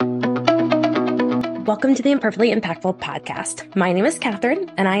Welcome to the Imperfectly Impactful podcast. My name is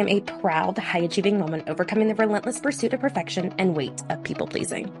Catherine, and I am a proud, high-achieving woman overcoming the relentless pursuit of perfection and weight of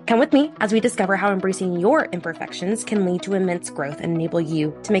people-pleasing. Come with me as we discover how embracing your imperfections can lead to immense growth and enable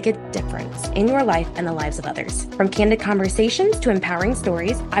you to make a difference in your life and the lives of others. From candid conversations to empowering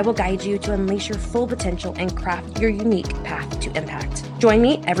stories, I will guide you to unleash your full potential and craft your unique path to impact. Join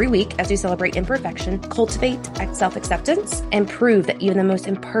me every week as we celebrate imperfection, cultivate self-acceptance, and prove that even the most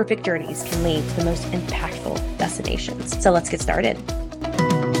imperfect journeys can lead to the most impactful destinations. So let's get started.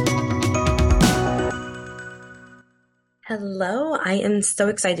 Hello, I am so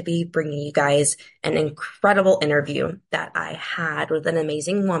excited to be bringing you guys an incredible interview that I had with an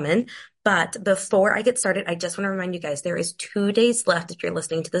amazing woman. But before I get started, I just want to remind you guys there is 2 days left if you're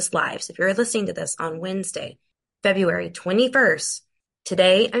listening to this live. So if you're listening to this on Wednesday, February 21st,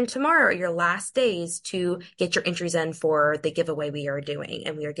 today and tomorrow are your last days to get your entries in for the giveaway we are doing.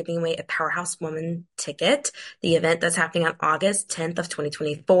 And we are giving away a Powerhouse Woman ticket, the event that's happening on August 10th of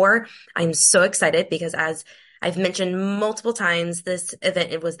 2024. I'm so excited because as I've mentioned multiple times, this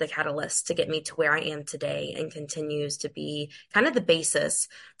event, it was the catalyst to get me to where I am today and continues to be kind of the basis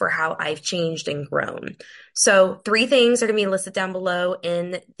for how I've changed and grown. So 3 things are going to be listed down below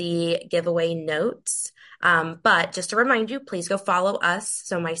in the giveaway notes. But just to remind you, please go follow us.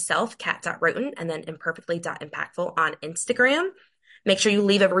 So myself, cat.roten, and then imperfectly.impactful on Instagram. Make sure you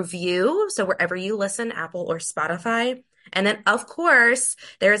leave a review. So wherever you listen, Apple or Spotify. And then, of course,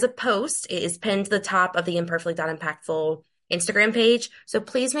 there is a post. It is pinned to the top of the imperfectly.impactful Instagram page. So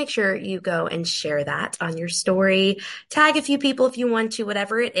please make sure you go and share that on your story. Tag a few people if you want to,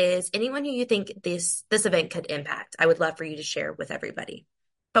 whatever it is. Anyone who you think this event could impact, I would love for you to share with everybody.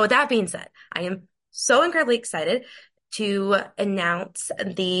 But with that being said, I am so incredibly excited to announce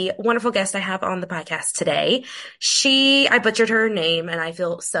the wonderful guest I have on the podcast today. I butchered her name and I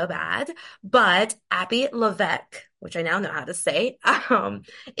feel so bad, but Abby Levesque, which I now know how to say,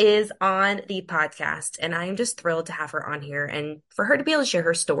 is on the podcast. And I am just thrilled to have her on here and for her to be able to share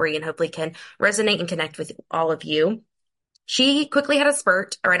her story and hopefully can resonate and connect with all of you. She quickly had a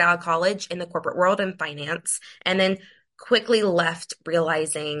spurt right out of college in the corporate world and finance, and then quickly left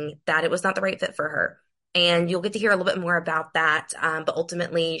realizing that it was not the right fit for her. And you'll get to hear a little bit more about that. But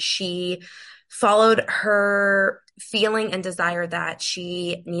ultimately, she followed her feeling and desire that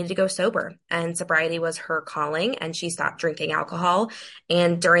she needed to go sober, and sobriety was her calling, and she stopped drinking alcohol.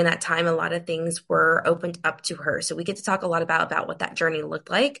 And during that time, a lot of things were opened up to her. So we get to talk a lot about what that journey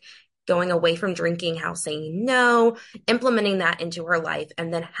looked like, going away from drinking, how saying no, implementing that into her life,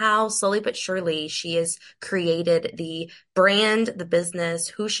 and then how slowly but surely she has created the brand, the business,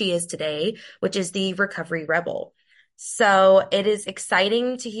 who she is today, which is the Recovery Rebel. So it is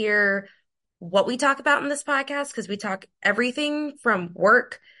exciting to hear what we talk about in this podcast because we talk everything from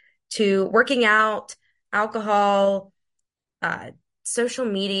work to working out, alcohol, social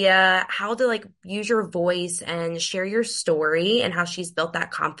media, how to use your voice and share your story, and how she's built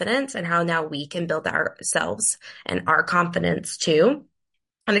that confidence and how now we can build that ourselves and our confidence too.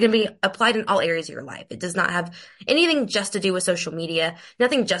 And it can be applied in all areas of your life. It does not have anything just to do with social media,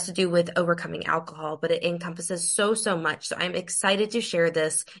 nothing just to do with overcoming alcohol, but it encompasses so much. So I'm excited to share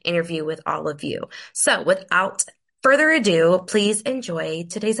this interview with all of you. So without further ado, please enjoy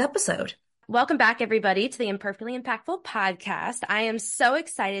today's episode. Welcome back, everybody, to the Imperfectly Impactful podcast. I am so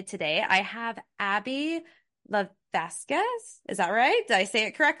excited today. I have Abby Levasque. Is that right? Did I say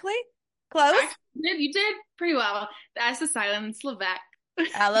it correctly? Close? You did pretty well. The S is silent. It's Levesque.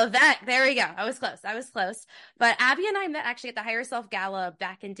 Levesque. There we go. I was close. But Abby and I met actually at the Higher Self Gala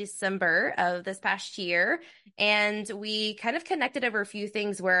back in December of this past year. And we kind of connected over a few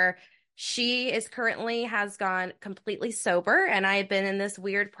things where she has gone completely sober, and I've been in this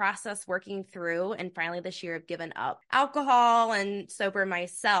weird process working through, and finally this year I've given up alcohol and sober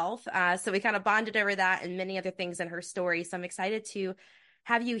myself. So we kind of bonded over that and many other things in her story. So I'm excited to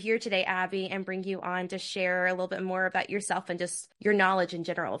have you here today, Abby, and bring you on to share a little bit more about yourself and just your knowledge in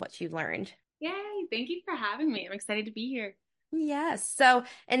general of what you've learned. Yay! Thank you for having me. I'm excited to be here. Yes. So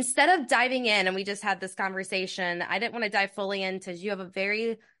instead of diving in, and we just had this conversation, I didn't want to dive fully into, you have a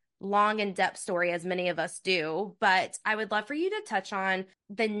very long in-depth story, as many of us do, but I would love for you to touch on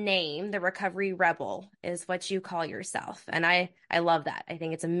the name. The Recovery Rebel is what you call yourself, and I love that. I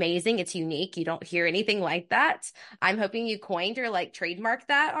think it's amazing. It's unique. You don't hear anything like that. I'm hoping you coined or trademarked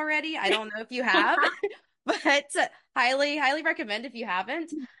that already. I don't know if you have, but highly recommend if you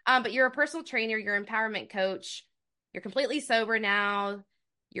haven't. But you're a personal trainer, you're an empowerment coach, you're completely sober now,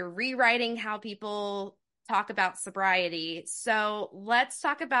 you're rewriting how people talk about sobriety. So let's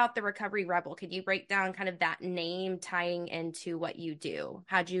talk about the Recovery Rebel. Could you break down kind of that name tying into what you do?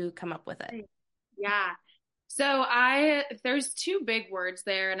 How'd you come up with it? Yeah. So there's two big words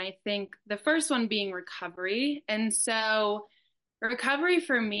there, and I think the first one being recovery. And so recovery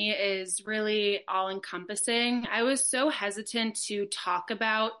for me is really all encompassing. I was so hesitant to talk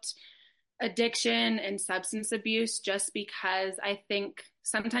about addiction and substance abuse just because I think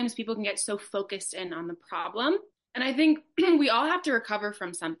sometimes people can get so focused in on the problem. And I think we all have to recover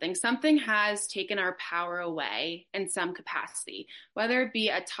from something. Something has taken our power away in some capacity, whether it be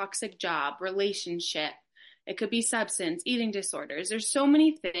a toxic job, relationship, it could be substance, eating disorders. There's so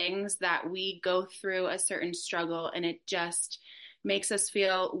many things that we go through a certain struggle and it just makes us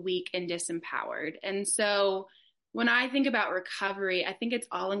feel weak and disempowered. And so when I think about recovery, I think it's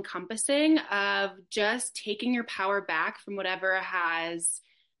all encompassing of just taking your power back from whatever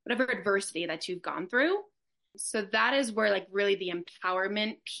adversity that you've gone through. So that is where like really the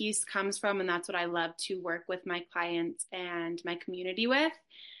empowerment piece comes from. And that's what I love to work with my clients and my community with,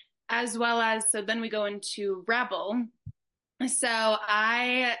 as well as, so then we go into Rebel. So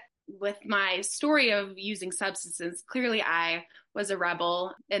with my story of using substances, clearly I was a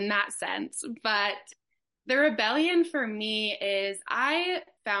rebel in that sense. But the rebellion for me is I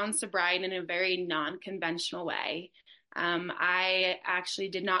found sobriety in a very non-conventional way. I actually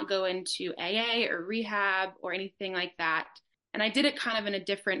did not go into AA or rehab or anything like that. And I did it kind of in a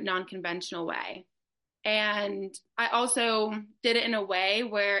different non-conventional way. And I also did it in a way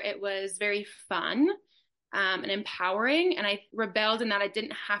where it was very fun, and empowering. And I rebelled in that I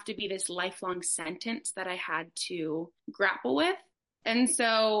didn't have to be this lifelong sentence that I had to grapple with. And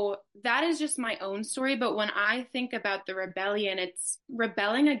so that is just my own story. But when I think about the rebellion, it's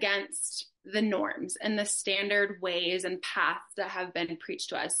rebelling against the norms and the standard ways and paths that have been preached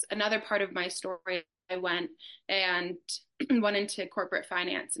to us. Another part of my story, I went and went into corporate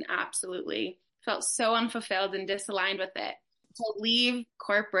finance and absolutely felt so unfulfilled and disaligned with it. To leave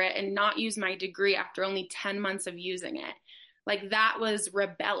corporate and not use my degree after only 10 months of using it. Like that was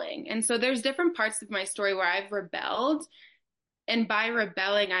rebelling. And so there's different parts of my story where I've rebelled. And by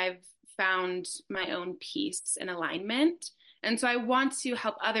rebelling, I've found my own peace and alignment. And so I want to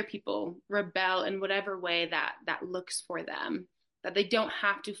help other people rebel in whatever way that looks for them, that they don't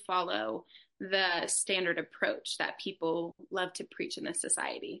have to follow the standard approach that people love to preach in this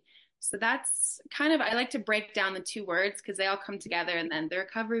society. So that's kind of, I like to break down the two words because they all come together, and then the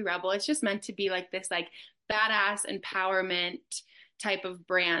recovery rebel, it's just meant to be like this like badass empowerment type of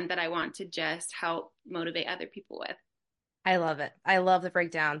brand that I want to just help motivate other people with. I love it. I love the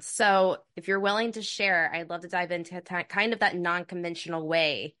breakdown. So, if you're willing to share, I'd love to dive into kind of that non-conventional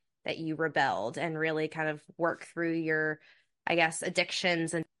way that you rebelled and really kind of work through your, I guess,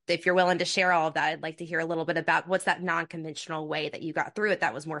 addictions. And if you're willing to share all of that, I'd like to hear a little bit about what's that non-conventional way that you got through it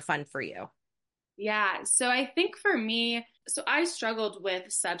that was more fun for you. Yeah, so I think for me, so I struggled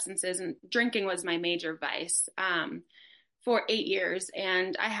with substances and drinking was my major vice. For 8 years.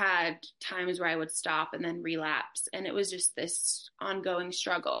 And I had times where I would stop and then relapse. And it was just this ongoing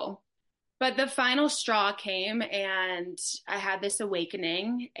struggle. But the final straw came and I had this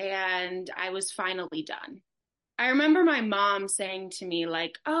awakening and I was finally done. I remember my mom saying to me,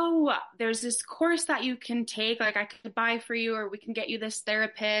 like, oh, there's this course that you can take, like I could buy for you, or we can get you this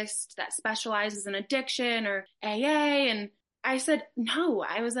therapist that specializes in addiction or AA. And I said, no.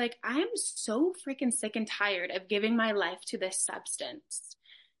 I was like, I'm so freaking sick and tired of giving my life to this substance.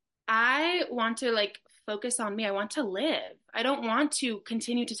 I want to like focus on me. I want to live. I don't want to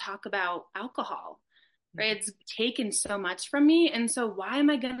continue to talk about alcohol, right? It's taken so much from me. And so why am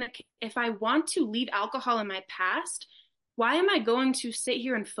I gonna, if I want to leave alcohol in my past, why am I going to sit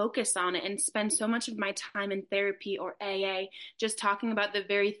here and focus on it and spend so much of my time in therapy or AA just talking about the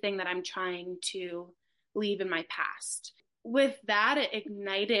very thing that I'm trying to leave in my past? With that, it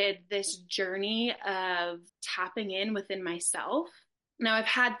ignited this journey of tapping in within myself. Now, I've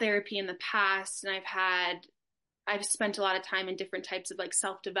had therapy in the past and I've spent a lot of time in different types of like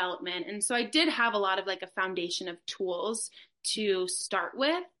self-development. And so I did have a lot of like a foundation of tools to start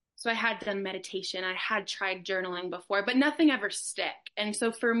with. So I had done meditation, I had tried journaling before, but nothing ever stick. And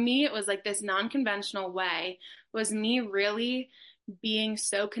so for me, it was like this non-conventional way was me really being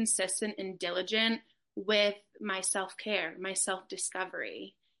so consistent and diligent with my self-care, my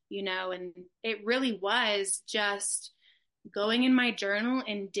self-discovery, and it really was just going in my journal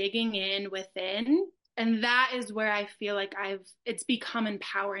and digging in within. And that is where I feel like it's become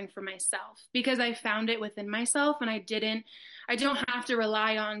empowering for myself because I found it within myself and I don't have to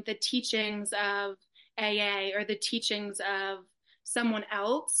rely on the teachings of AA or the teachings of someone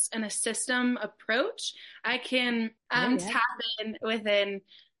else and a system approach. I can Yeah, yeah. tap in within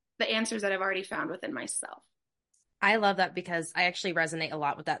the answers that I've already found within myself. I love that because I actually resonate a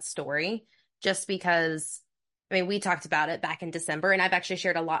lot with that story. just because, I mean, we talked about it back in December, and I've actually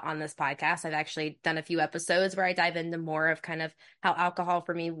shared a lot on this podcast. I've actually done a few episodes where I dive into more of kind of how alcohol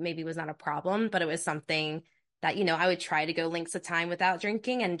for me maybe was not a problem, but it was something that, I would try to go lengths of time without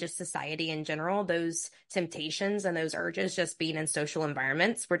drinking, and just society in general, those temptations and those urges just being in social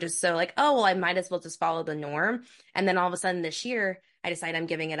environments were just so like, oh, well, I might as well just follow the norm. And then all of a sudden this year, I decide I'm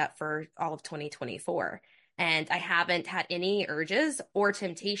giving it up for all of 2024. And I haven't had any urges or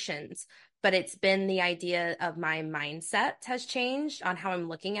temptations, but it's been the idea of my mindset has changed on how I'm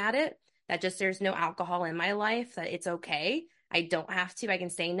looking at it. That just there's no alcohol in my life, that it's okay. I don't have to, I can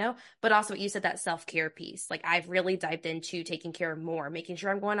say no. But also what you said, that self-care piece. Like I've really dived into taking care of more, making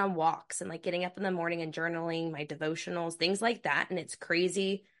sure I'm going on walks and like getting up in the morning and journaling, my devotionals, things like that. And it's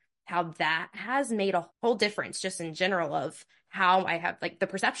crazy how that has made a whole difference just in general of how I have like the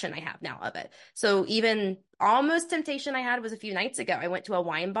perception I have now of it. So even almost temptation I had was a few nights ago. I went to a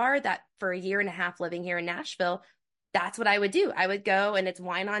wine bar that for a year and a half living here in Nashville, that's what I would do. I would go and it's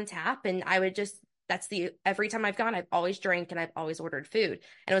wine on tap and I would just that's the every time I've gone, I've always drank and I've always ordered food.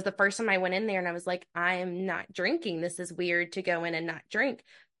 And it was the first time I went in there and I was like, I'm not drinking. This is weird to go in and not drink.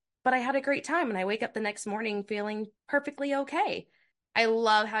 But I had a great time and I wake up the next morning feeling perfectly okay. I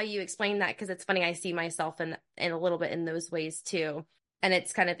love how you explain that because it's funny. I see myself in a little bit in those ways too. And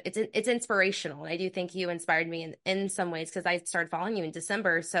it's kind of it's inspirational. And I do think you inspired me in some ways because I started following you in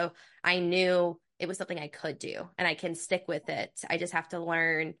December. So I knew it was something I could do and I can stick with it. I just have to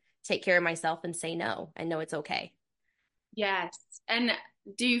learn, take care of myself and say no and know it's okay. Yes. And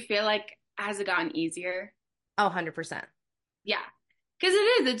do you feel like has it gotten easier? Oh, 100%. Yeah. Because it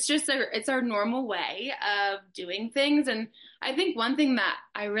is. It's just it's our normal way of doing things. And I think one thing that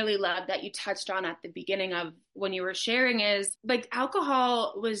I really love that you touched on at the beginning of when you were sharing is like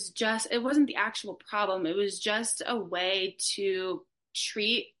alcohol was just, it wasn't the actual problem. It was just a way to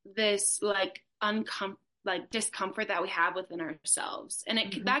treat this like like discomfort that we have within ourselves. And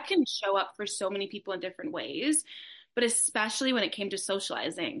Hmm. that can show up for so many people in different ways, but especially when it came to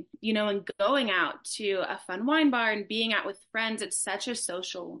socializing, and going out to a fun wine bar and being out with friends. It's such a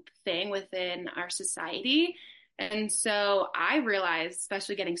social thing within our society. And so I realized,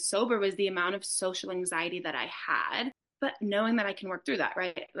 especially getting sober, was the amount of social anxiety that I had. But knowing that I can work through that,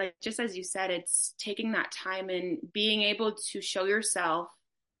 right? Like just as you said, it's taking that time and being able to show yourself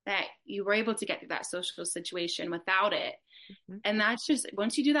that you were able to get through that social situation without it. And that's just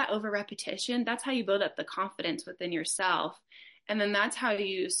once you do that over repetition, that's how you build up the confidence within yourself. And then that's how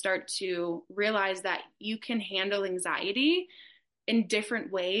you start to realize that you can handle anxiety in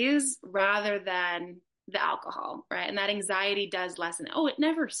different ways rather than the alcohol, right? And that anxiety does lessen. Oh, it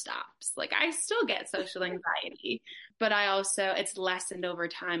never stops. Like I still get social anxiety, but it's lessened over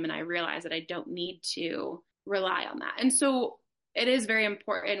time. And I realize that I don't need to rely on that. And so it is very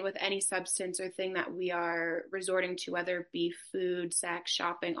important with any substance or thing that we are resorting to, whether it be food, sex,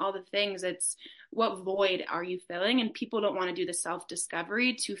 shopping, all the things. It's what void are you filling? And people don't want to do the self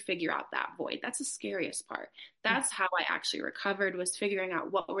discovery to figure out that void. That's the scariest part. That's how I actually recovered, was figuring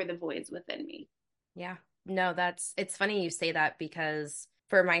out what were the voids within me. Yeah. No, it's funny you say that because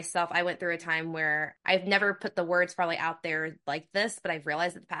for myself, I went through a time where I've never put the words probably out there like this, but I've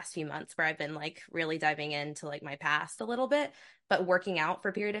realized that the past few months where I've been like really diving into like my past a little bit, but working out for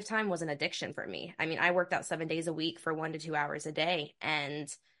a period of time was an addiction for me. I mean, I worked out 7 days a week for 1 to 2 hours a day, and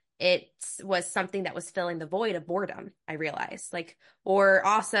it was something that was filling the void of boredom, I realized. Like, or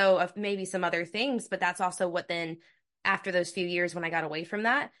also of maybe some other things, but that's also what then after those few years when I got away from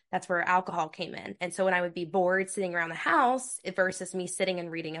that, that's where alcohol came in. And so when I would be bored sitting around the house versus me sitting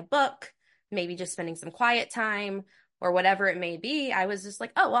and reading a book, maybe just spending some quiet time or whatever it may be, I was just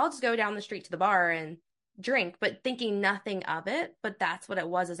like, oh, well, I'll just go down the street to the bar and drink, but thinking nothing of it. But that's what it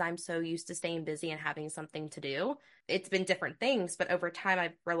was, is I'm so used to staying busy and having something to do. It's been different things, but over time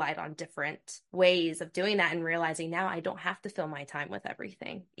I've relied on different ways of doing that and realizing now I don't have to fill my time with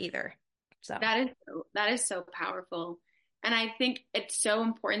everything either. So. That is so powerful. And I think it's so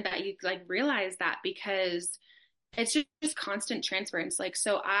important that you like realize that, because it's just constant transference. Like,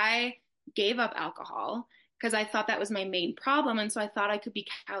 so I gave up alcohol because I thought that was my main problem. And so I thought I could be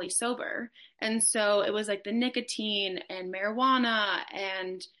Cali sober. And so it was like the nicotine and marijuana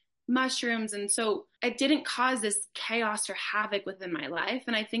and mushrooms. And so it didn't cause this chaos or havoc within my life.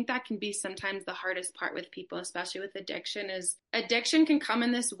 And I think that can be sometimes the hardest part with people, especially with addiction, is addiction can come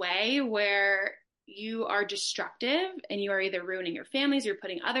in this way where you are destructive and you are either ruining your families, you're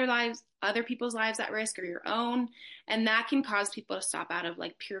putting other people's lives at risk, or your own. And that can cause people to stop out of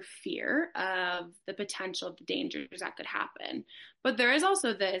like pure fear of the potential of the dangers that could happen. But there is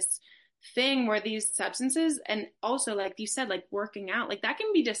also this thing where these substances, and also like you said, like working out, like that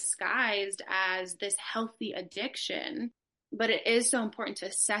can be disguised as this healthy addiction. But it is so important to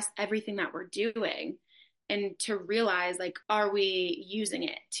assess everything that we're doing and to realize, like, are we using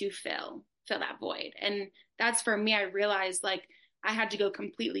it to fill that void? And that's for me, I realized like I had to go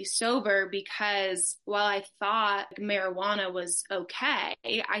completely sober because while I thought marijuana was okay,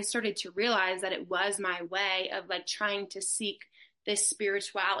 I started to realize that it was my way of like trying to seek this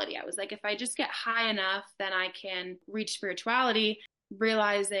spirituality. I was like, if I just get high enough, then I can reach spirituality,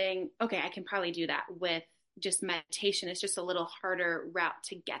 realizing, okay, I can probably do that with just meditation. It's just a little harder route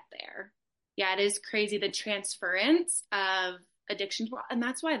to get there. Yeah, it is crazy the transference of addiction. And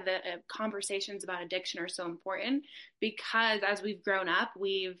that's why the conversations about addiction are so important because as we've grown up,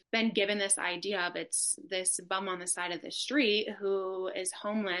 we've been given this idea of it's this bum on the side of the street who is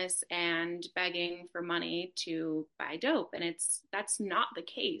homeless and begging for money to buy dope. And that's not the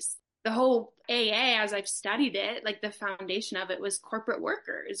case. The whole AA, as I've studied it, like the foundation of it was corporate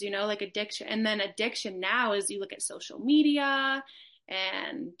workers, like addiction. And then addiction now is you look at social media,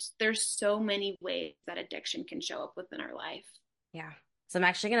 and there's so many ways that addiction can show up within our life. Yeah. So I'm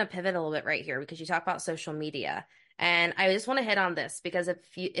actually going to pivot a little bit right here because you talk about social media. And I just want to hit on this because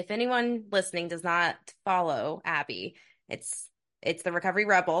if anyone listening does not follow Abby, it's it's the Recovery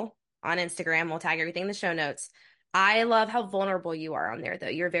Rebel on Instagram. We'll tag everything in the show notes. I love how vulnerable you are on there though.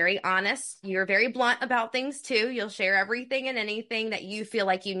 You're very honest. You're very blunt about things too. You'll share everything and anything that you feel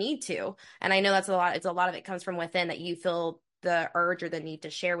like you need to. And I know that's a lot, it's a lot of it comes from within that you feel the urge or the need to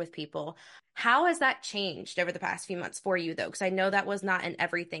share with people. How has that changed over the past few months for you, though? Because I know that was not in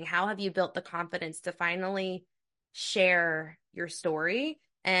everything. How have you built the confidence to finally share your story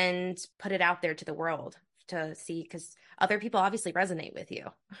and put it out there to the world to see? Because other people obviously resonate with you.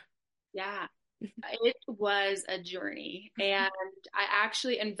 Yeah, it was a journey. And I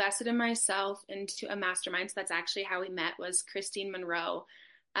actually invested in myself into a mastermind. So that's actually how we met was Christine Monroe,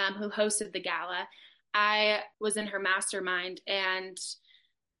 who hosted the gala. I was in her mastermind and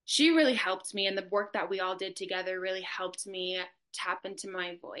she really helped me. And the work that we all did together really helped me tap into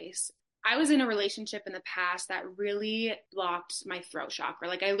my voice. I was in a relationship in the past that really blocked my throat chakra.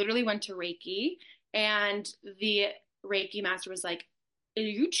 Like I literally went to Reiki and the Reiki master was like, are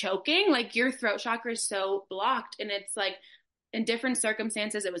you choking? Like your throat chakra is so blocked. And it's like in different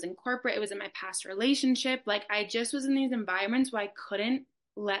circumstances, it was in corporate, it was in my past relationship. Like I just was in these environments where I couldn't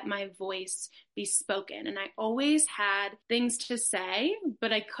let my voice be spoken. And I always had things to say,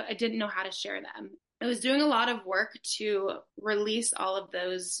 but I didn't know how to share them. I was doing a lot of work to release all of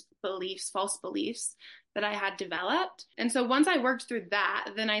those beliefs, false beliefs that I had developed. And so once I worked through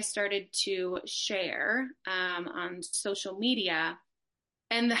that, then I started to share on social media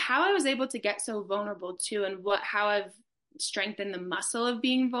and how I was able to get so vulnerable too, and how I've strengthened the muscle of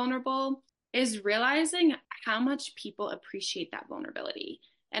being vulnerable is realizing how much people appreciate that vulnerability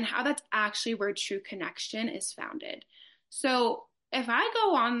and how that's actually where true connection is founded. So if I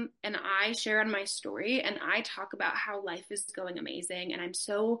go on and I share on my story and I talk about how life is going amazing and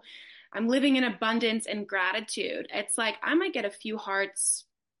I'm living in abundance and gratitude, it's like I might get a few hearts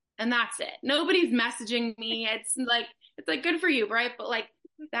and that's it. Nobody's messaging me. It's like good for you, right? But like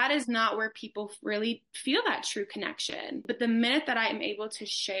that is not where people really feel that true connection. But the minute that I am able to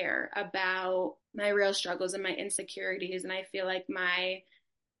share about my real struggles and my insecurities, and I feel like my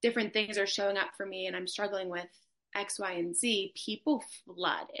different things are showing up for me and I'm struggling with X, Y, and Z, people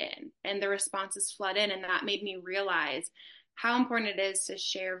flood in and the responses flood in. And that made me realize how important it is to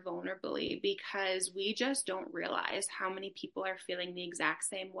share vulnerably because we just don't realize how many people are feeling the exact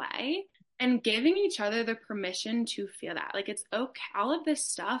same way and giving each other the permission to feel that. Like it's okay. All of this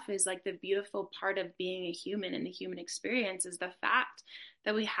stuff is like the beautiful part of being a human and the human experience is the fact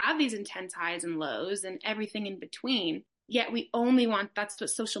that we have these intense highs and lows and everything in between. Yet we only want, that's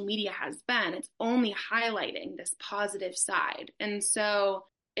what social media has been. It's only highlighting this positive side. And so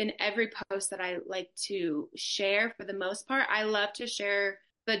in every post that I like to share, for the most part, I love to share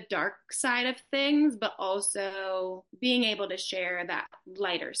the dark side of things, but also being able to share that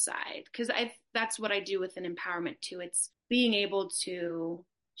lighter side. Because that's what I do with an empowerment too. It's being able to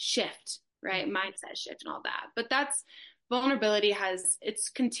shift, right? Mindset shift and all that. But that's vulnerability it's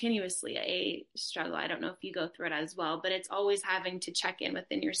continuously a struggle. I don't know if you go through it as well, but it's always having to check in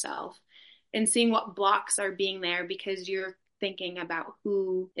within yourself and seeing what blocks are being there because you're thinking about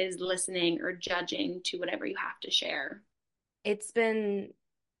who is listening or judging to whatever you have to share. It's been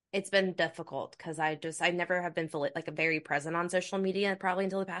it's been difficult because I never have been fully like very present on social media probably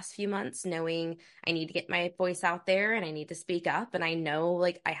until the past few months, knowing I need to get my voice out there and I need to speak up. And I know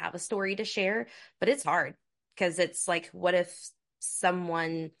like I have a story to share, but it's hard because it's like, what if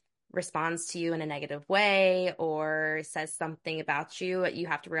someone responds to you in a negative way or says something about you, you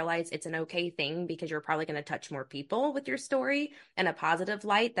have to realize it's an okay thing because you're probably going to touch more people with your story in a positive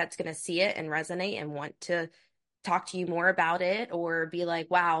light that's going to see it and resonate and want to talk to you more about it or be like,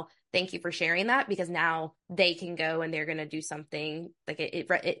 wow, thank you for sharing that because now they can go and they're going to do something like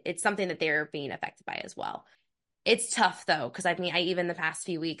it's something that they're being affected by as well. It's tough though, because I mean, I even the past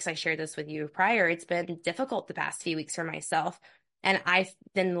few weeks, I shared this with you prior, it's been difficult the past few weeks for myself. And I've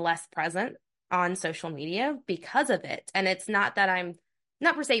been less present on social media because of it. And it's not that I'm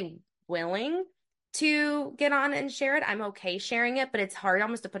not per se willing to get on and share it. I'm okay sharing it, but it's hard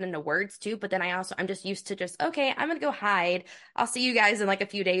almost to put into words too. But then I'm just used to just, okay, I'm gonna go hide. I'll see you guys in like a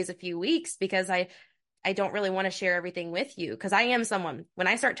few days, a few weeks, because I don't really want to share everything with you because I am someone, when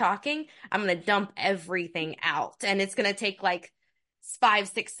I start talking, I'm going to dump everything out and it's going to take like 5,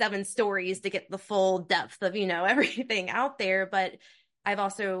 6, 7 stories to get the full depth of, everything out there. But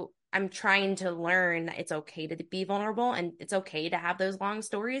I'm trying to learn that it's okay to be vulnerable and it's okay to have those long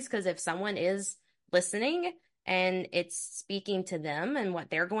stories because if someone is listening and it's speaking to them and what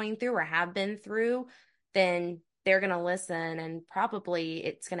they're going through or have been through, then they're going to listen and probably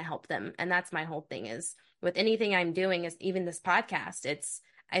it's going to help them. And that's my whole thing is with anything I'm doing is even this podcast,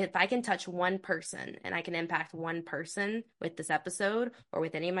 if I can touch one person and I can impact one person with this episode or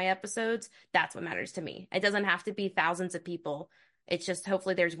with any of my episodes, that's what matters to me. It doesn't have to be thousands of people. It's just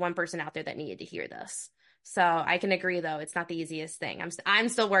hopefully there's one person out there that needed to hear this. So I can agree though, it's not the easiest thing. I'm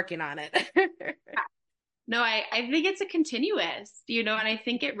still working on it. No, I think it's a continuous, and I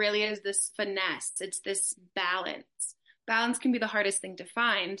think it really is this finesse. It's this balance. Balance can be the hardest thing to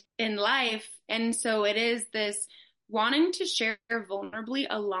find in life. And so it is this wanting to share vulnerably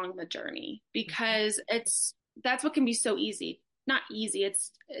along the journey because that's what can be so easy. Not easy.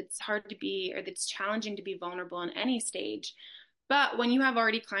 It's hard to be, or it's challenging to be vulnerable in any stage. But when you have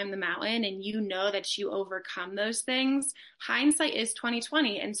already climbed the mountain and you know that you overcome those things, hindsight is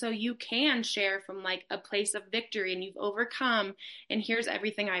 2020. And so you can share from like a place of victory and you've overcome and here's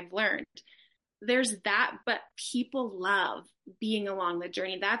everything I've learned. There's that, but people love being along the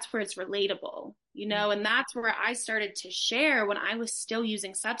journey. That's where it's relatable, and that's where I started to share when I was still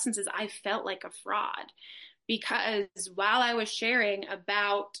using substances. I felt like a fraud because while I was sharing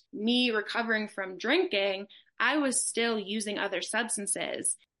about me recovering from drinking, I was still using other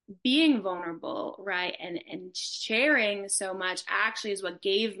substances. Being vulnerable, right, and sharing so much actually is what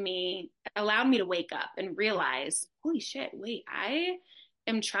allowed me to wake up and realize, holy shit, wait, I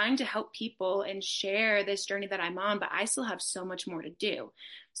am trying to help people and share this journey that I'm on, but I still have so much more to do.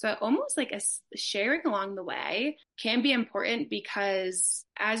 So almost like a sharing along the way can be important because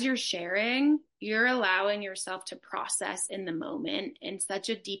as you're sharing, you're allowing yourself to process in the moment in such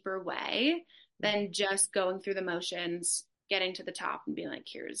a deeper way than just going through the motions, getting to the top and being like,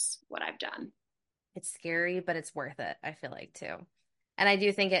 here's what I've done. It's scary, but it's worth it, I feel like too. And I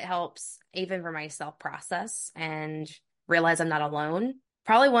do think it helps even for my self process and realize I'm not alone.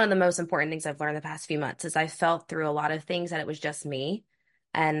 Probably one of the most important things I've learned the past few months is I felt through a lot of things that it was just me.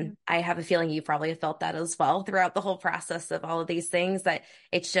 And I have a feeling you probably have felt that as well throughout the whole process of all of these things, that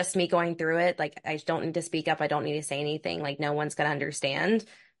it's just me going through it. Like, I don't need to speak up. I don't need to say anything. Like, no one's going to understand.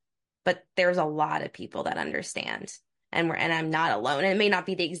 But there's a lot of people that understand. And I'm not alone. And it may not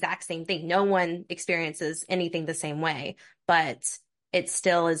be the exact same thing. No one experiences anything the same way, but it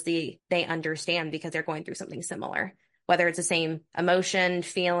still is they understand because they're going through something similar, whether it's the same emotion,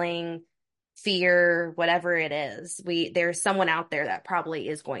 feeling, fear, whatever it is. There's someone out there that probably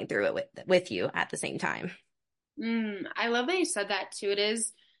is going through it with you at the same time. I love that you said that too. It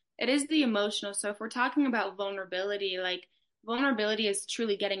is the emotional. So if we're talking about vulnerability, like vulnerability is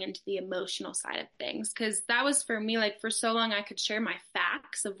truly getting into the emotional side of things. Cause that was for me, like for so long, I could share my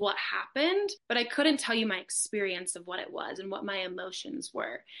facts of what happened, but I couldn't tell you my experience of what it was and what my emotions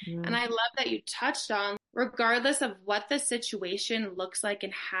were. And I love that you touched on, regardless of what the situation looks like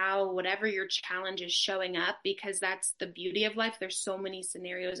and how whatever your challenge is showing up, because that's the beauty of life. There's so many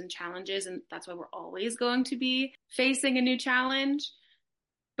scenarios and challenges, and that's why we're always going to be facing a new challenge.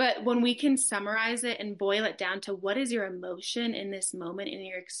 But when we can summarize it and boil it down to what is your emotion in this moment in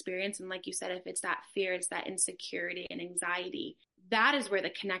your experience, and like you said, if it's that fear, it's that insecurity and anxiety, that is where the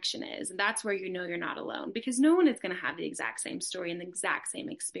connection is. And that's where you're not alone because no one is going to have the exact same story and the exact same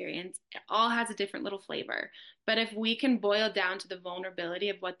experience. It all has a different little flavor. But if we can boil down to the vulnerability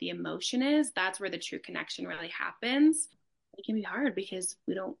of what the emotion is, that's where the true connection really happens. It can be hard because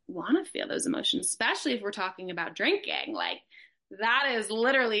we don't want to feel those emotions, especially if we're talking about drinking. Like, that is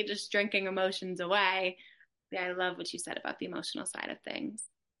literally just drinking emotions away. Yeah, I love what you said about the emotional side of things.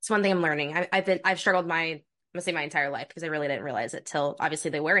 It's one thing I'm learning. I've struggled my gonna say my entire life because I really didn't realize it till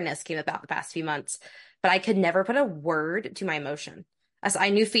obviously the awareness came about the past few months. But I could never put a word to my emotion. As I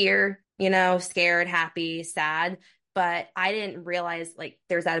knew fear, scared, happy, sad, but I didn't realize like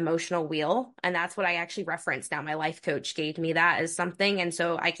there's that emotional wheel. And that's what I actually reference now. My life coach gave me that as something. And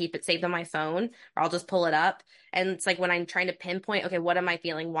so I keep it saved on my phone or I'll just pull it up. And it's like when I'm trying to pinpoint, okay, what am I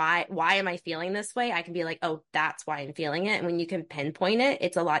feeling? Why am I feeling this way? I can be like, oh, that's why I'm feeling it. And when you can pinpoint it,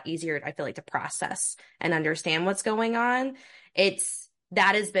 it's a lot easier, I feel like, to process and understand what's going on.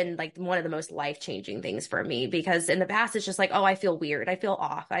 That has been like one of the most life-changing things for me because in the past it's just like, oh, I feel weird. I feel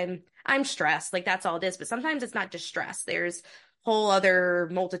off. I'm stressed. Like that's all it is. But sometimes it's not just stress. There's whole other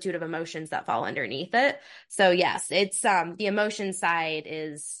multitude of emotions that fall underneath it. So yes, it's the emotion side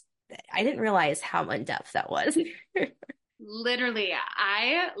is I didn't realize how in depth that was. Literally,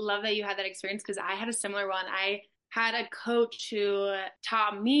 I love that you had that experience because I had a similar one. I had a coach who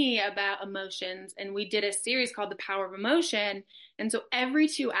taught me about emotions, and we did a series called The Power of Emotion. And so every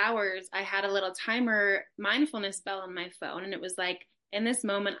 2 hours, I had a little timer mindfulness bell on my phone, and it was like, in this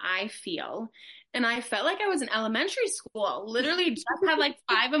moment, I feel. And I felt like I was in elementary school, literally just had like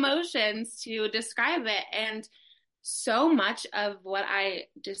 5 emotions to describe it. And so much of what I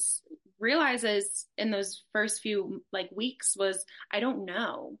just realized is in those first few like weeks was I don't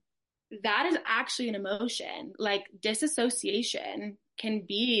know. That is actually an emotion. Like disassociation can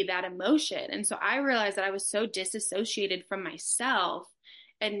be that emotion. And so I realized that I was so disassociated from myself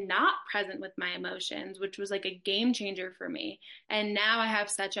and not present with my emotions, which was like a game changer for me. And now I have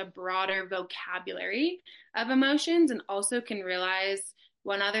such a broader vocabulary of emotions and also can realize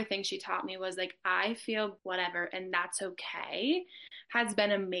one other thing she taught me was like, I feel whatever, and that's okay, has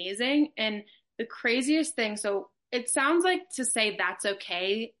been amazing. And the craziest thing, so it sounds like to say that's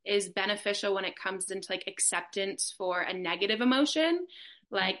okay is beneficial when it comes into like acceptance for a negative emotion.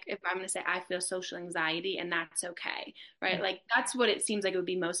 Like if I'm going to say I feel social anxiety and that's okay, right? Like that's what it seems like it would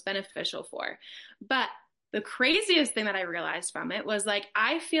be most beneficial for. But the craziest thing that I realized from it was like,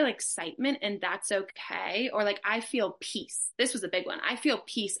 I feel excitement and that's okay. Or like, I feel peace. This was a big one. I feel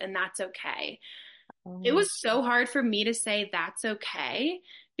peace and that's okay. It Oh, was so hard for me to say that's okay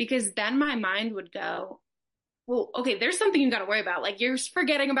because then my mind would go, well, okay, there's something you got to worry about. Like you're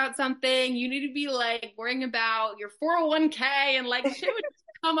forgetting about something. You need to be like worrying about your 401k and like shit would just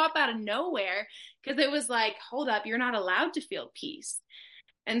come up out of nowhere because it was like, hold up, you're not allowed to feel peace.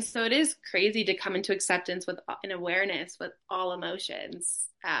 And so it is crazy to come into acceptance with an awareness with all emotions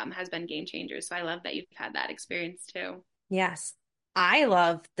has been game changers. So I love that you've had that experience too. yes. I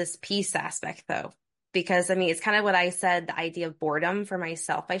love this peace aspect though, because I mean, it's kind of what I said, the idea of boredom for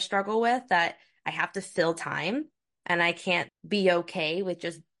myself, I struggle with that I have to fill time and I can't be okay with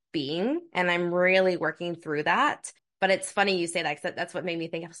just being. And I'm really working through that. But it's funny you say that because that's what made me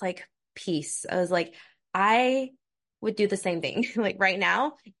think. I was like, peace. I was like, I would do the same thing. Like right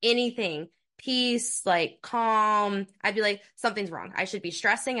now, anything peace, like calm. I'd be like, something's wrong. I should be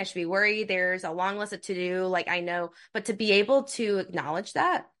stressing. I should be worried. There's a long list of to do. Like I know, but to be able to acknowledge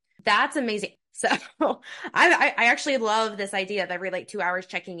that, that's amazing. So I actually love this idea of every like 2 hours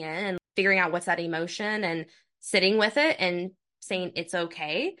checking in and figuring out what's that emotion and sitting with it and saying it's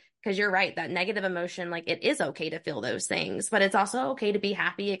okay. Because you're right, that negative emotion, like it is okay to feel those things, but it's also okay to be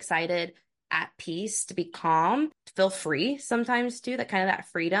happy, excited, at peace, to be calm, to feel free sometimes too, that kind of that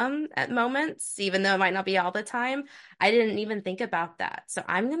freedom at moments, even though it might not be all the time. I didn't even think about that. So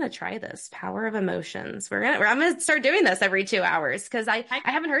I'm gonna try this power of emotions. I'm gonna start doing this every 2 hours because I,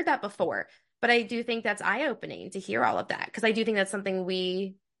 I haven't heard that before. But I do think that's eye-opening to hear all of that because I do think that's something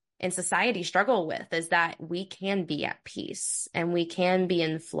we in society struggle with is that we can be at peace and we can be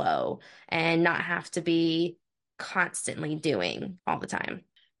in flow and not have to be constantly doing all the time.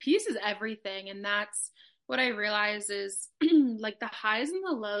 peace is everything. And that's what I realize is like the highs and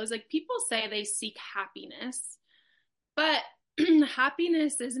the lows. Like people say they seek happiness, but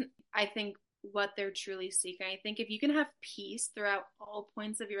happiness isn't, I think, what they're truly seeking. I think if you can have peace throughout all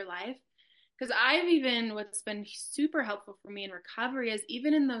points of your life, because I've even, what's been super helpful for me in recovery is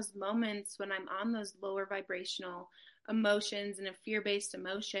even in those moments when I'm on those lower vibrational emotions and fear based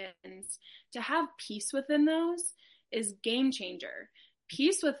emotions, to have peace within those is game changer.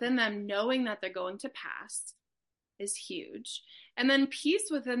 Peace within them, knowing that they're going to pass, is huge. And then peace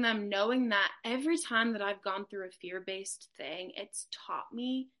within them, knowing that every time that I've gone through a fear based thing, it's taught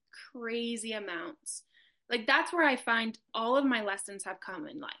me crazy amounts. Like that's where I find all of my lessons have come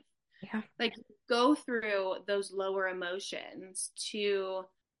in life. Yeah. Like go through those lower emotions to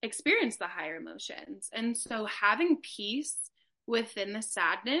experience the higher emotions. And so having peace within the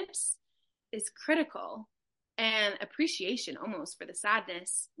sadness is critical. and appreciation almost for the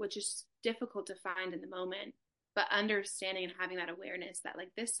sadness, which is difficult to find in the moment. But understanding and having that awareness that like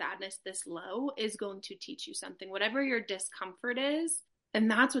this sadness, this low is going to teach you something, whatever your discomfort is.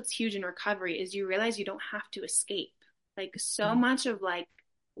 And that's what's huge in recovery is you realize you don't have to escape. Like so much of like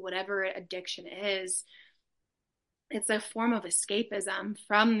whatever addiction is, it's a form of escapism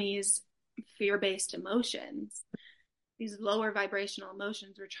from these fear-based emotions, these lower vibrational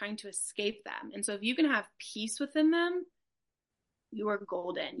emotions. We're trying to escape them. And so if you can have peace within them, you are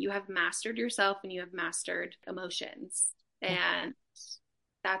golden. You have mastered yourself and you have mastered emotions. And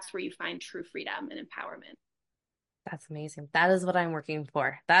that's where you find true freedom and empowerment. That's amazing. That is what I'm working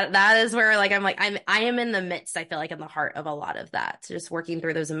for. That is where like I am in the midst, I feel like in the heart of a lot of that. Just working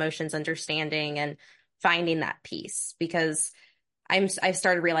through those emotions, understanding and finding that peace because I've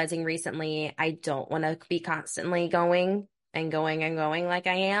started realizing recently I don't want to be constantly going and going and going like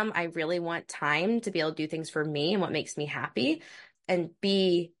I am. I really want time to be able to do things for me and what makes me happy and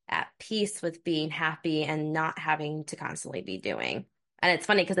be at peace with being happy and not having to constantly be doing. And it's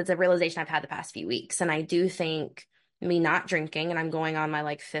funny because it's a realization I've had the past few weeks. And I do think me not drinking and I'm going on my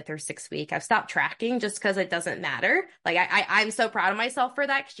like fifth or sixth week. I've stopped tracking just because it doesn't matter. Like I'm so proud of myself for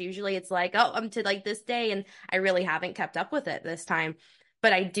that because usually it's like, oh, I'm to like this day and I really haven't kept up with it this time.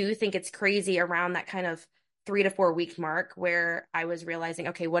 But I do think it's crazy around that kind of 3 to 4 week mark where I was realizing,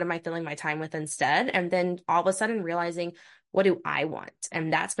 okay, what am I filling my time with instead? And then all of a sudden realizing, what do I want?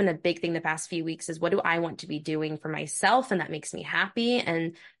 And that's been a big thing the past few weeks is what do I want to be doing for myself? And that makes me happy.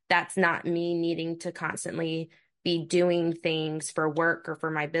 And that's not me needing to constantly be doing things for work or for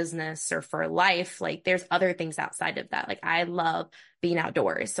my business or for life. Like there's other things outside of that. Like I love being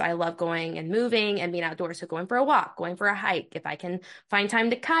outdoors. So I love going and moving and being outdoors. So going for a walk, going for a hike. If I can find time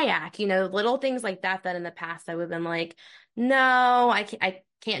to kayak, little things like that, that in the past I would have been like, no, I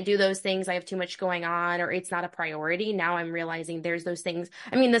can't do those things. I have too much going on or it's not a priority. Now I'm realizing there's those things.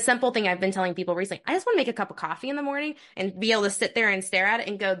 I mean, the simple thing I've been telling people recently, I just want to make a cup of coffee in the morning and be able to sit there and stare at it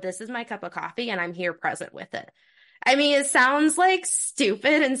and go, this is my cup of coffee and I'm here present with it. I mean, it sounds like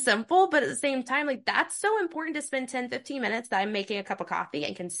stupid and simple, but at the same time, like that's so important to spend 10, 15 minutes that I'm making a cup of coffee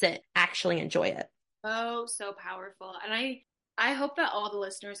and can sit, actually enjoy it. Oh, so powerful. And I hope that all the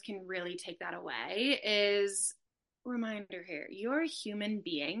listeners can really take that away is reminder here. You're a human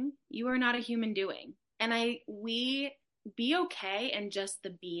being. You are not a human doing. And we be okay and just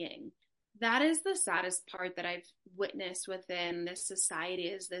the being. That is the saddest part that I've witnessed within this society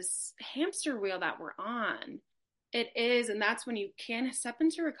is this hamster wheel that we're on. It is, and that's when you can step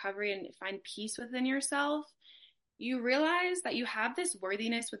into recovery and find peace within yourself. You realize that you have this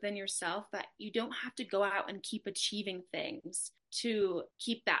worthiness within yourself that you don't have to go out and keep achieving things to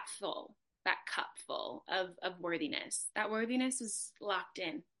keep that full, that cup full of worthiness. That worthiness is locked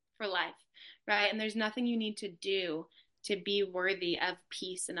in for life, right? And there's nothing you need to do to be worthy of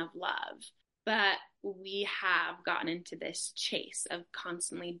peace and of love. But we have gotten into this chase of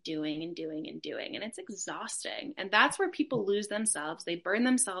constantly doing and doing and doing, and it's exhausting. And that's where people lose themselves. They burn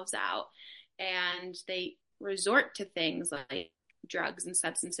themselves out and they resort to things like drugs and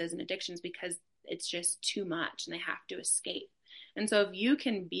substances and addictions because it's just too much and they have to escape. And so if you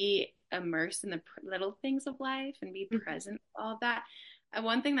can be immersed in the little things of life and be present with all of that,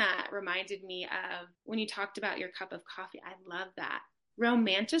 one thing that reminded me of when you talked about your cup of coffee, I love that.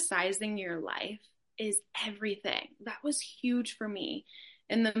 Romanticizing your life is everything. That was huge for me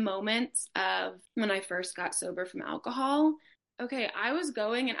in the moments of when I first got sober from alcohol. Okay, I was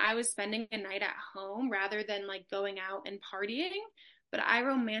going and I was spending a night at home rather than like going out and partying, but I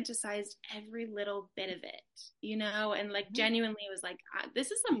romanticized every little bit of it, and like genuinely was like,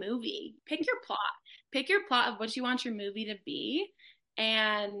 this is a movie. Pick your plot of what you want your movie to be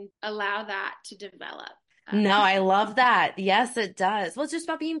and allow that to develop. No, I love that. Yes, it does. Well, it's just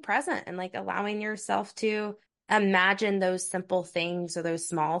about being present and like allowing yourself to imagine those simple things or those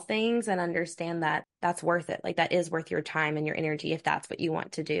small things and understand that that's worth it. Like that is worth your time and your energy if that's what you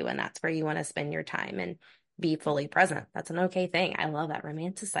want to do and that's where you want to spend your time and be fully present. That's an okay thing. I love that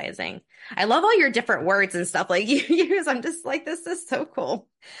romanticizing. I love all your different words and stuff like you use. I'm just like, this is so cool.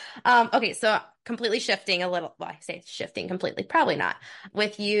 Okay, so completely shifting a little. Well, I say shifting completely, probably not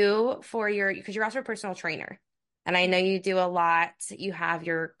with you for because you're also a personal trainer. And I know you do a lot. You have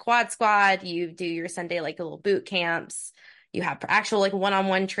your quad squad, you do your Sunday like little boot camps, you have actual like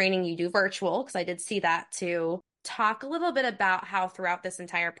one-on-one training, you do virtual, because I did see that too. Talk a little bit about how throughout this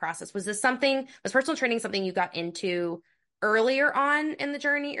entire process, was personal training something you got into earlier on in the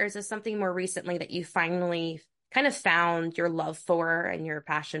journey, or is this something more recently that you finally kind of found your love for and your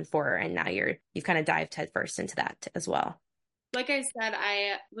passion for, and now you've kind of dived headfirst into that as well? Like I said,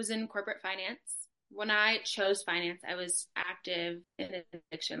 I was in corporate finance when I chose finance, I was active in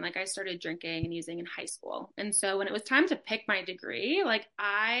addiction. Like I started drinking and using in high school. And so when it was time to pick my degree, like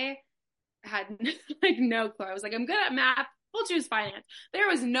I had like no clue. I was like, I'm good at math. We'll choose finance. There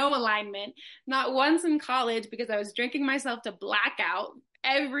was no alignment, not once in college because I was drinking myself to blackout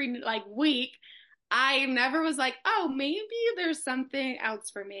every like week. I never was like, oh, maybe there's something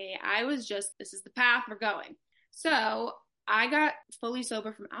else for me. I was just, this is the path we're going. So I got fully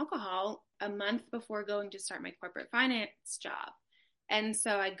sober from alcohol a month before going to start my corporate finance job. And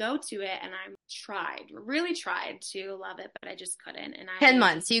so I go to it and I tried, really tried to love it, but I just couldn't. And 10 I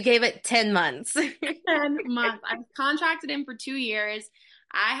months. You gave it 10 months. 10 months. I was contracted in for 2 years.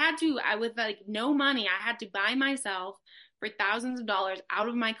 I with like no money, I had to buy myself for thousands of dollars out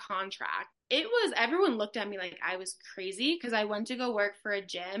of my contract. Everyone looked at me like I was crazy because I went to go work for a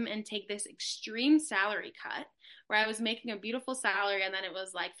gym and take this extreme salary cut where I was making a beautiful salary and then it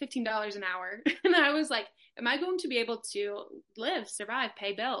was like $15 an hour. And I was like, am I going to be able to live, survive,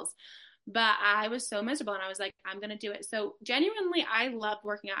 pay bills? But I was so miserable and I was like, I'm going to do it. So genuinely, I loved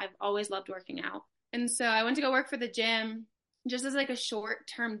working out. I've always loved working out. And so I went to go work for the gym just as like a short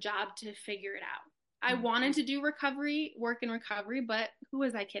term job to figure it out. I wanted to do recovery, work in recovery, but who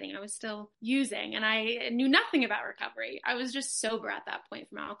was I kidding? I was still using and I knew nothing about recovery. I was just sober at that point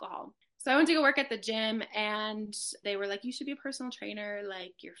from alcohol. So I went to go work at the gym and they were like, you should be a personal trainer.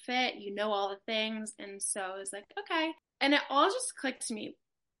 Like, you're fit, you know all the things. And so I was like, okay. And it all just clicked to me.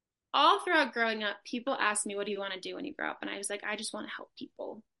 All throughout growing up, people asked me, what do you want to do when you grow up? And I was like, I just want to help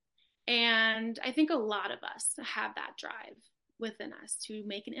people. And I think a lot of us have that drive within us to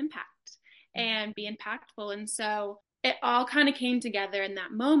make an impact and be impactful. And so it all kind of came together in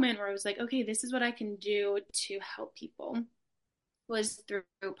that moment where I was like, okay, this is what I can do to help people, was through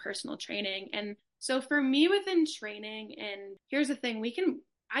personal training. And so for me within training, and here's the thing,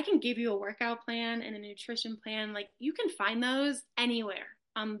 I can give you a workout plan and a nutrition plan. Like you can find those anywhere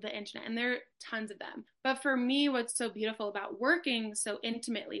on the internet and there are tons of them. But for me, what's so beautiful about working so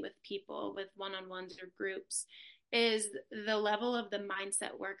intimately with people, with one-on-ones or groups, is the level of the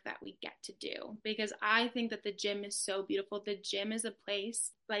mindset work that we get to do. Because I think that the gym is so beautiful. The gym is a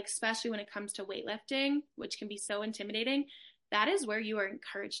place, like especially when it comes to weightlifting, which can be so intimidating, that is where you are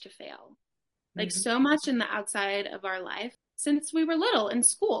encouraged to fail. Like Mhm. so much in the outside of our life since we were little in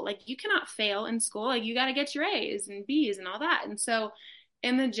school, like you cannot fail in school. Like you got to get your A's and B's and all that. And so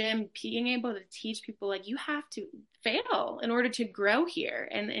in the gym, being able to teach people like you have to fail in order to grow here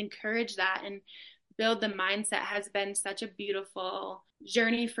and encourage that and build the mindset has been such a beautiful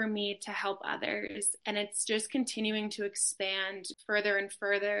journey for me to help others. And it's just continuing to expand further and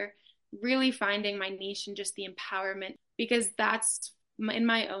further, really finding my niche and just the empowerment, because that's in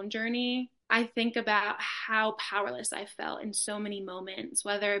my own journey. I think about how powerless I felt in so many moments,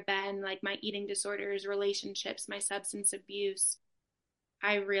 whether it been like my eating disorders, relationships, my substance abuse.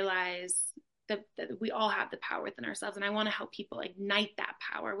 I realize that we all have the power within ourselves, and I want to help people ignite that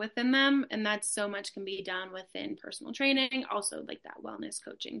power within them. And that's so much can be done within personal training, also like that wellness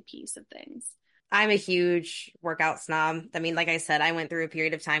coaching piece of things. I'm a huge workout snob. I mean, like I said, I went through a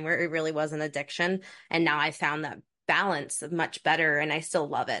period of time where it really was an addiction, and now I found that balance much better, and I still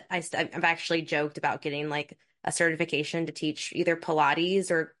love it. I've actually joked about getting like a certification to teach either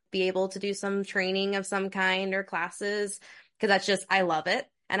Pilates or be able to do some training of some kind or classes because that's just, I love it.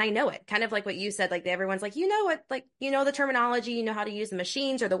 And I know it, kind of like what you said, like everyone's like, you know what, like, you know, the terminology, you know how to use the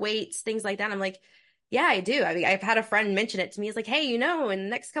machines or the weights, things like that. I'm like, yeah, I do. I mean, I've had a friend mention it to me. It's like, hey, you know, in the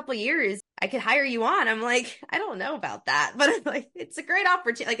next couple of years, I could hire you on. I'm like, I don't know about that, but it's like, it's a great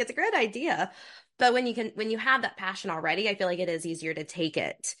opportunity. Like, it's a great idea. But when you have that passion already, I feel like it is easier to take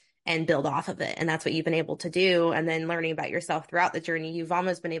it and build off of it. And that's what you've been able to do. And then learning about yourself throughout the journey, you've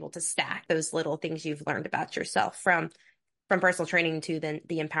almost been able to stack those little things you've learned about yourself from personal training to the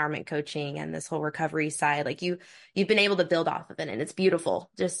empowerment coaching and this whole recovery side. Like you've been able to build off of it, and it's beautiful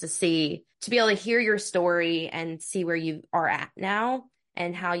just to be able to hear your story and see where you are at now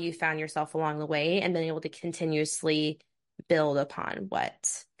and how you found yourself along the way, and been able to continuously build upon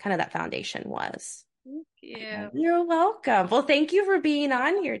what kind of that foundation was. Thank you. You're welcome. Well, thank you for being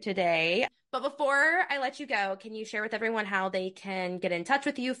on here today. But before I let you go, can you share with everyone how they can get in touch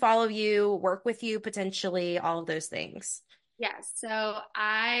with you, follow you, work with you, potentially, all of those things? Yes. So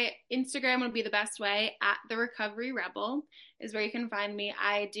Instagram would be the best way. At the Recovery Rebel is where you can find me.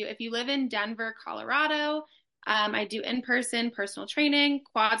 If you live in Denver, Colorado, I do in-person personal training,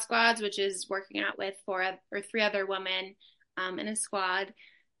 quad squads, which is working out with 4 or 3 other women in a squad.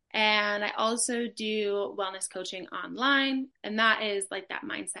 And I also do wellness coaching online, and that is like that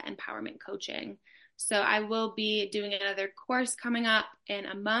mindset empowerment coaching. So I will be doing another course coming up in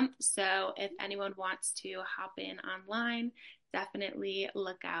a month. So if anyone wants to hop in online, definitely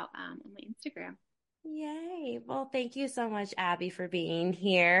look out on my Instagram. Yay. Well, thank you so much, Abby, for being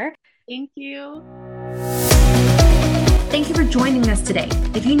here. Thank you. Thank you for joining us today.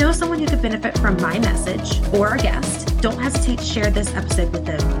 If you know someone who could benefit from my message or our guest, don't hesitate to share this episode with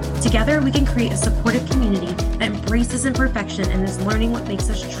them. Together, we can create a supportive community that embraces imperfection and is learning what makes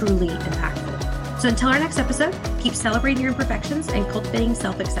us truly impactful. So until our next episode, keep celebrating your imperfections and cultivating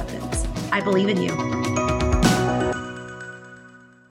self-acceptance. I believe in you.